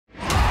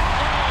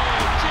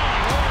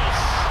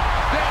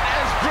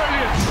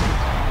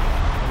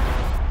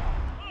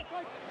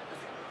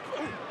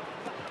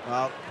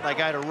they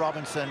go to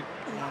Robinson.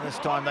 And this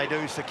time they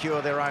do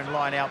secure their own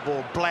line-out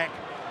ball. Black,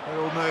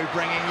 little move,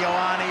 bringing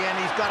Ioane in.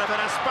 He's got a bit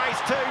of space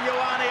too,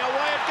 Ioane.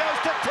 Away it goes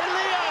to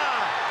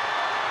Tele'a.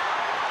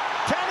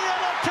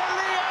 Tanielu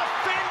Tele'a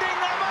fending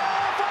them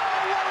off.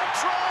 Oh, what a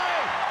try!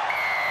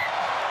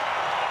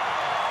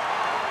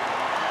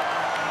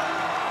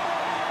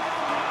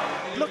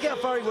 Look how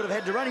far he would have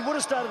had to run. He would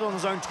have started on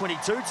his own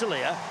 22,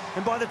 Tele'a,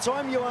 and by the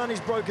time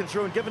Ioane's broken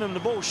through and given him the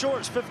ball, sure,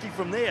 it's 50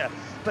 from there,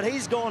 but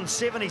he's gone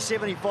 70,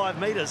 75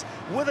 metres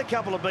with a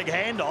couple of big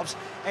handoffs,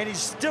 and he's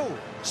still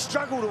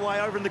struggled away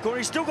over in the corner.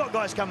 He's still got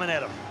guys coming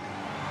at him.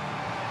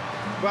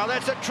 Well,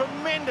 that's a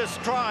tremendous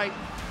try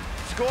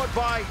scored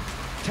by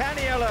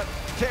Tanielu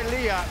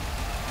Tele'a.